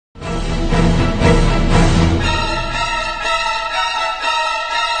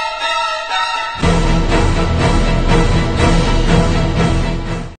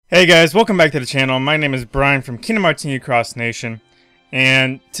Hey guys, welcome back to the channel. My name is Brian from Kingdom Hearts and Cross Nation,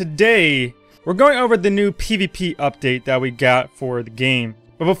 and today we're going over the new PvP update that we got for the game.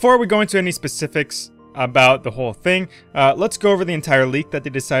 But before we go into any specifics about the whole thing, let's go over the entire leak that they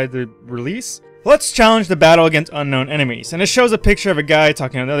decided to release. Let's challenge the battle against unknown enemies, and it shows a picture of a guy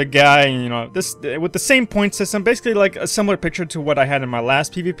talking to another guy, and, you know, this with the same point system, basically like a similar picture to what I had in my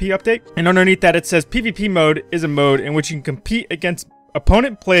last PvP update. And underneath that it says PvP mode is a mode in which you can compete against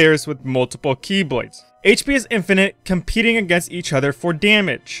opponent players with multiple keyblades. HP is infinite, competing against each other for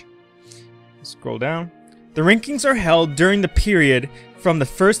damage. Scroll down. The rankings are held during the period from the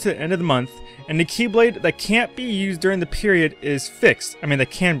 1st to the end of the month, and the keyblade that can't be used during the period is fixed. That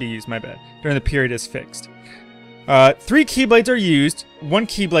can be used, my bad. During the period is fixed. 3 keyblades are used. 1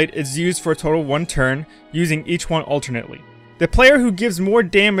 keyblade is used for a total of 1 turn, using each one alternately. The player who gives more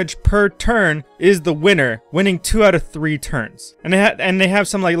damage per turn is the winner, winning 2 out of 3 turns. And they have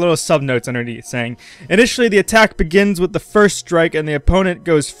some like little sub notes underneath saying, initially the attack begins with the first strike and the opponent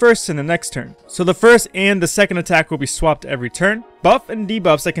goes first in the next turn. So the first and the second attack will be swapped every turn. Buff and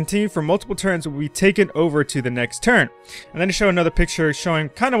debuffs that continue for multiple turns will be taken over to the next turn. And then they show another picture showing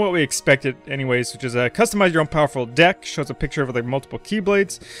kind of what we expected anyways, which is customize your own powerful deck. Shows a picture of like multiple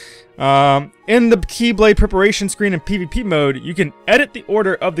keyblades. In the keyblade preparation screen in PvP mode, you can edit the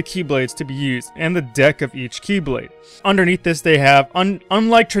order of the keyblades to be used and the deck of each keyblade. Underneath this they have,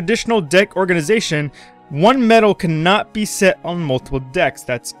 unlike traditional deck organization, one medal cannot be set on multiple decks.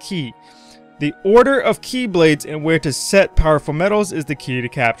 That's key. The order of keyblades and where to set powerful medals is the key to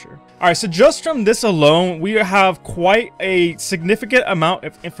capture. Alright, so just from this alone, we have quite a significant amount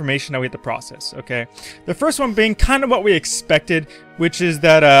of information that we have to process, okay? The first one being kind of what we expected, which is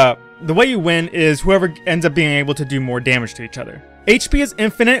that the way you win is whoever ends up being able to do more damage to each other. HP is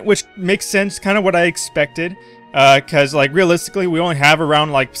infinite, which makes sense, kind of what I expected. Because like realistically we only have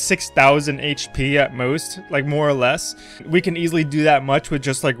around like 6,000 HP at most, like more or less. We can easily do that much with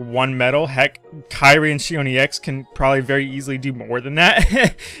just like 1 medal. Heck, Kairi and Shioni X can probably very easily do more than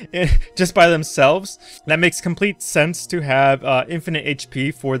that just by themselves. That makes complete sense to have infinite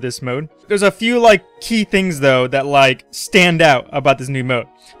HP for this mode. There's a few like key things though that like stand out about this new mode.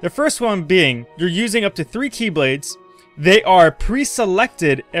 The first one being you're using up to 3 keyblades. They are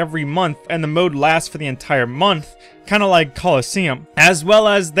pre-selected every month and the mode lasts for the entire month, kind of like Colosseum. As well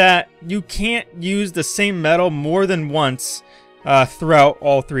as that you can't use the same medal more than once throughout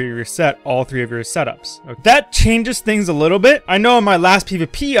all three of your setups. Okay. That changes things a little bit. I know in my last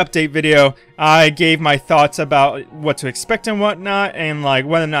PvP update video, I gave my thoughts about what to expect and whatnot, and like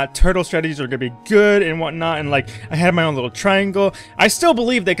whether or not turtle strategies are gonna be good and whatnot, and like I had my own little triangle. I still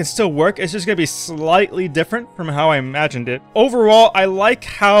believe they can still work. It's just gonna be slightly different from how I imagined it. Overall, I like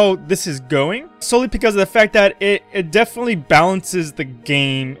how this is going, solely because of the fact that it definitely balances the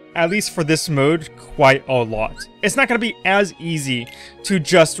game, at least for this mode, quite a lot. It's not gonna be as easy to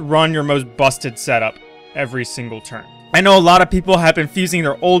just run your most busted setup every single turn. I know a lot of people have been fusing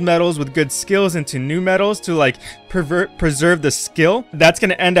their old medals with good skills into new medals to like preserve the skill. That's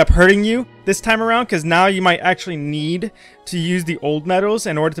going to end up hurting you this time around, because now you might actually need to use the old medals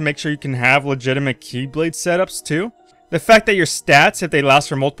in order to make sure you can have legitimate keyblade setups too. The fact that your stats, if they last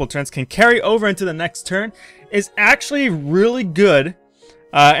for multiple turns, can carry over into the next turn is actually really good.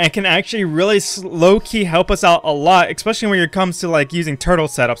 And can actually really low-key help us out a lot, especially when it comes to like using turtle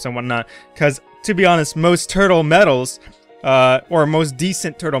setups and whatnot, because to be honest, most turtle medals, or most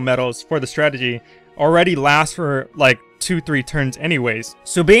decent turtle medals for the strategy already last for like 2-3 turns anyways.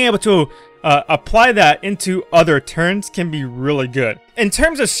 So being able to apply that into other turns can be really good. In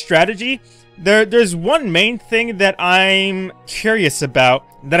terms of strategy, there's one main thing that I'm curious about,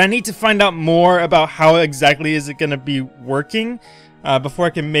 that I need to find out more about how exactly is it going to be working before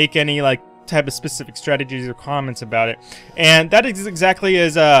I can make any like type of specific strategies or comments about it. And that is exactly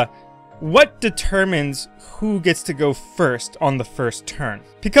is what determines who gets to go first on the first turn.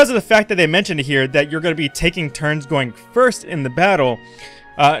 Because of the fact that they mentioned here that you're going to be taking turns going first in the battle,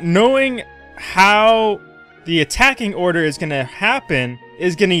 knowing how the attacking order is going to happen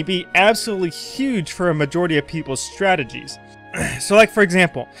is going to be absolutely huge for a majority of people's strategies. So like for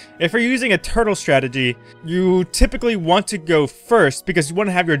example, if you're using a turtle strategy, you typically want to go first because you want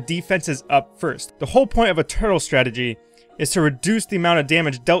to have your defenses up first. The whole point of a turtle strategy is to reduce the amount of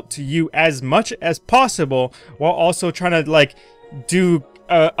damage dealt to you as much as possible, while also trying to like do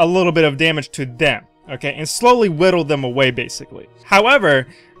a little bit of damage to them. Okay, and slowly whittle them away basically. However,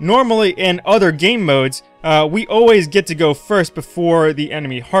 normally in other game modes, we always get to go first before the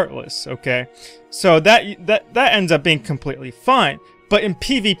enemy Heartless, okay? So that ends up being completely fine. But in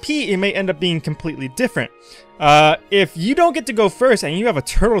PvP, it may end up being completely different. If you don't get to go first and you have a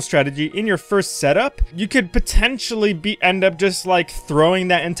turtle strategy in your first setup, you could potentially end up just like throwing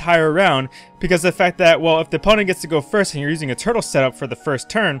that entire round, because the fact that, well, if the opponent gets to go first and you're using a turtle setup for the first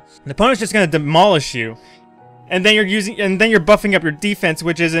turn, the opponent's just going to demolish you. And then you're buffing up your defense,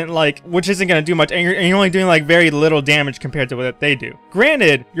 which isn't gonna do much, and you're only doing like very little damage compared to what they do.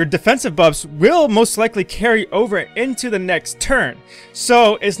 Granted, your defensive buffs will most likely carry over into the next turn,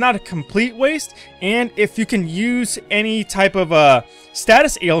 so it's not a complete waste. And if you can use any type of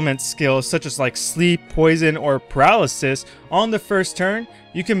status ailment skills, such as like sleep, poison, or paralysis on the first turn,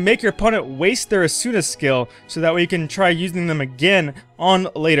 you can make your opponent waste their Asuna skill, so that way you can try using them again on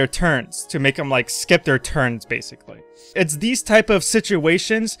later turns to make them like skip their turns, basically. It's these type of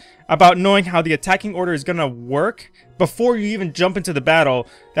situations about knowing how the attacking order is going to work before you even jump into the battle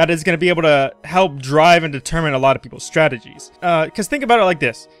that is going to be able to help drive and determine a lot of people's strategies. Because think about it like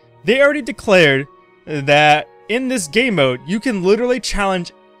this. They already declared that in this game mode, you can literally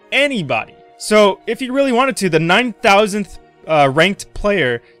challenge anybody. So if you really wanted to, the 9,000th ranked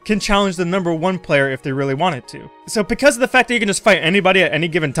player can challenge the #1 player if they really wanted to. So because of the fact that you can just fight anybody at any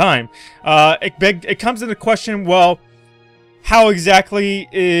given time, it comes into question, well, how exactly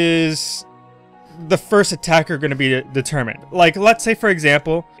is the first attacker going to be determined? Like, let's say, for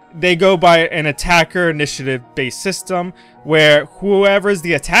example, they go by an attacker initiative based system where whoever's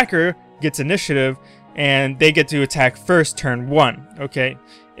the attacker gets initiative and they get to attack first turn 1. Okay,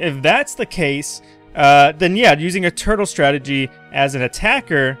 if that's the case, then yeah, using a turtle strategy as an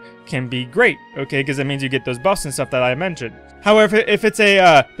attacker can be great, okay, because it means you get those buffs and stuff that I mentioned. However, if it's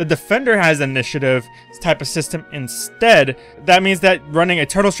the defender has initiative type of system instead, that means that running a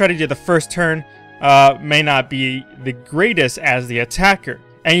turtle strategy the first turn may not be the greatest as the attacker,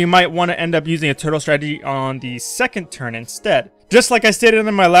 and you might want to end up using a turtle strategy on the second turn instead. Just like I stated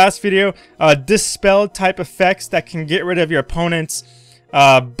in my last video, dispel type effects that can get rid of your opponent's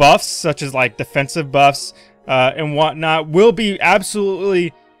buffs, such as like defensive buffs and whatnot, will be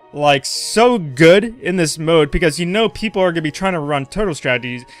absolutely like so good in this mode, because you know people are gonna be trying to run turtle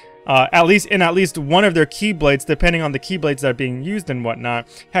strategies at least one of their keyblades, depending on the keyblades that are being used and whatnot.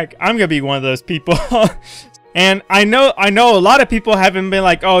 Heck, I'm gonna be one of those people. And I know a lot of people haven't been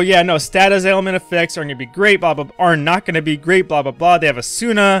like, oh yeah, no, status ailment effects are gonna be great, blah blah, are not gonna be great, blah blah blah. They have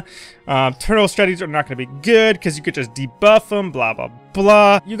Asuna. Turtle strategies are not gonna be good because you could just debuff them, blah blah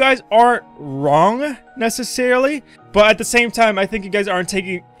blah. You guys aren't wrong necessarily, but at the same time, I think you guys aren't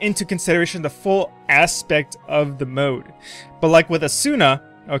taking into consideration the full aspect of the mode. But like with Asuna,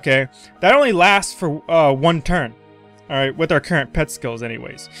 okay, that only lasts for 1 turn. Alright, with our current pet skills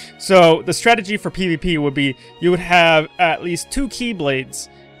anyways. So the strategy for PvP would be, you would have at least 2 keyblades,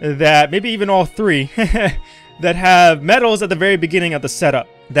 that maybe even all 3, that have medals at the very beginning of the setup,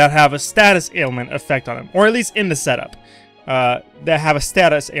 that have a status ailment effect on them, or at least in the setup, that have a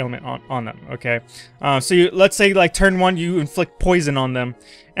status ailment on them, okay? So let's say like turn 1 you inflict poison on them,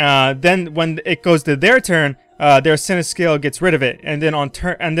 then when it goes to their turn, their Asuna skill gets rid of it, and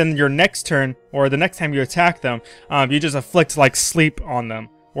then your next turn, or the next time you attack them, you just inflict like sleep on them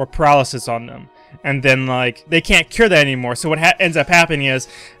or paralysis on them, and then like they can't cure that anymore. So what ends up happening is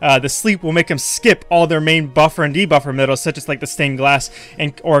the sleep will make them skip all their main buffer and debuffer medals, such as like the stained glass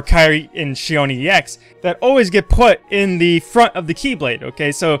or Kairi and Shioni EX, that always get put in the front of the keyblade.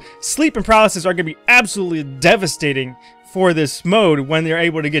 Okay, so sleep and paralysis are gonna be absolutely devastating for this mode when they're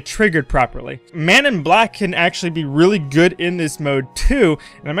able to get triggered properly. Man in Black can actually be really good in this mode too,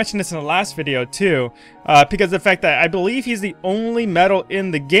 and I mentioned this in the last video too, because of the fact that I believe he's the only medal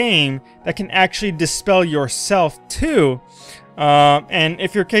in the game that can actually dispel yourself too. And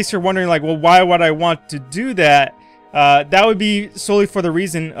if in case you're wondering like, well, why would I want to do that? That would be solely for the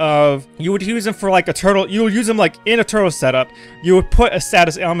reason of, you would use him for like a turtle, you would use him like in a turtle setup, you would put a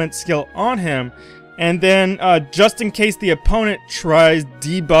status ailment skill on him, and then just in case the opponent tries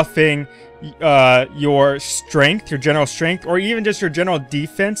debuffing your strength, your general strength, or even just your general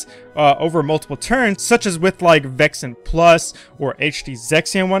defense over multiple turns, such as with like Vexen Plus or HD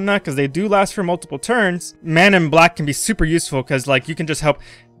Zexy and whatnot, because they do last for multiple turns, Man in Black can be super useful, because like you can just help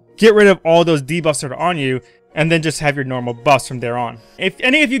get rid of all those debuffs that are on you, and then just have your normal buffs from there on. If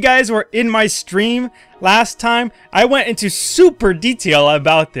any of you guys were in my stream last time, I went into super detail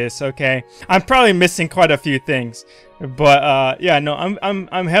about this, okay? I'm probably missing quite a few things, but yeah, no,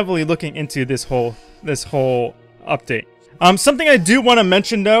 I'm heavily looking into this whole update. Something I do want to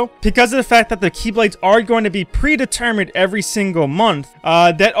mention though, because of the fact that the keyblades are going to be predetermined every single month,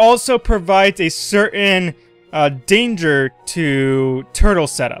 that also provides a certain danger to turtle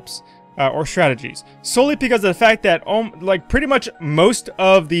setups. or strategies, solely because of the fact that like pretty much most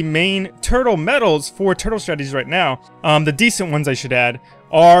of the main turtle medals for turtle strategies right now, the decent ones I should add,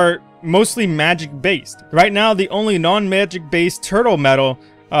 are mostly magic based. Right now the only non-magic based turtle medal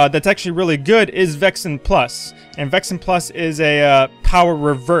that's actually really good is Vexen Plus, and Vexen Plus is a power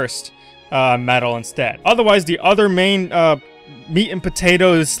reversed medal instead. Otherwise, the other main meat and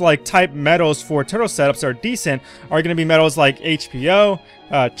potatoes like type medals for turtle setups are decent are going to be medals like HPO,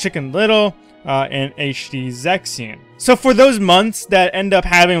 Chicken Little, and HD Zexion. So for those months that end up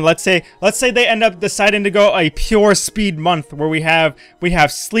having, let's say they end up deciding to go a pure speed month where we have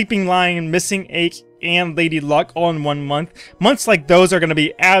Sleeping Lion, Missing Ache, and Lady Luck all in one month. Months like those are going to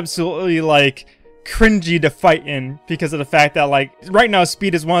be absolutely like cringy to fight in, because of the fact that like right now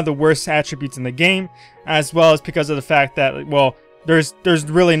speed is one of the worst attributes in the game, as well as because of the fact that, well, there's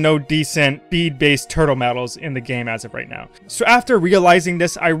really no decent speed-based turtle medals in the game as of right now. So after realizing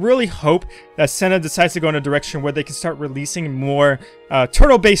this, I really hope that Senna decides to go in a direction where they can start releasing more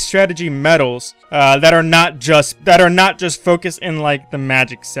turtle-based strategy medals that are not just focused in like the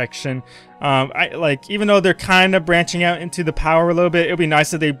magic section. Even though they're kind of branching out into the power a little bit, it would be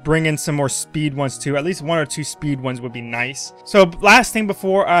nice if they bring in some more speed ones too. At least 1 or 2 speed ones would be nice. So last thing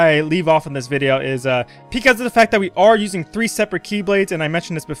before I leave off in this video is because of the fact that we are using 3 separate Keyblades, and I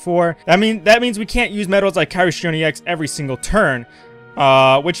mentioned this before, that means we can't use medals like Kairishoni X every single turn.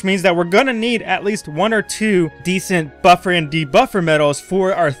 Which means that we're gonna need at least 1 or 2 decent buffer and debuffer medals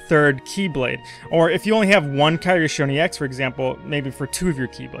for our 3rd Keyblade. Or if you only have 1 Kairishoni X, for example, maybe for 2 of your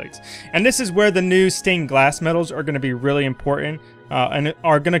Keyblades. And this is where the new stained glass medals are gonna be really important. And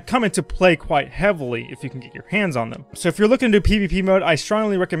are going to come into play quite heavily if you can get your hands on them. So if you're looking to do PvP mode, I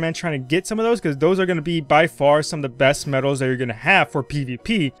strongly recommend trying to get some of those, because those are going to be by far some of the best medals that you're going to have for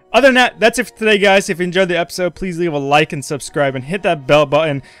PvP. Other than that, that's it for today, guys. If you enjoyed the episode, please leave a like and subscribe and hit that bell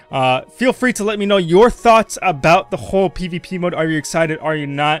button. Feel free to let me know your thoughts about the whole PvP mode. Are you excited? Are you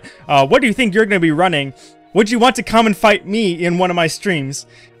not? What do you think you're going to be running? Would you want to come and fight me in one of my streams?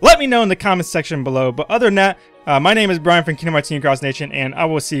 Let me know in the comments section below. But other than that, my name is Brian from Kingdom Hearts Cross Nation, and I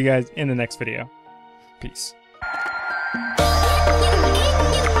will see you guys in the next video. Peace.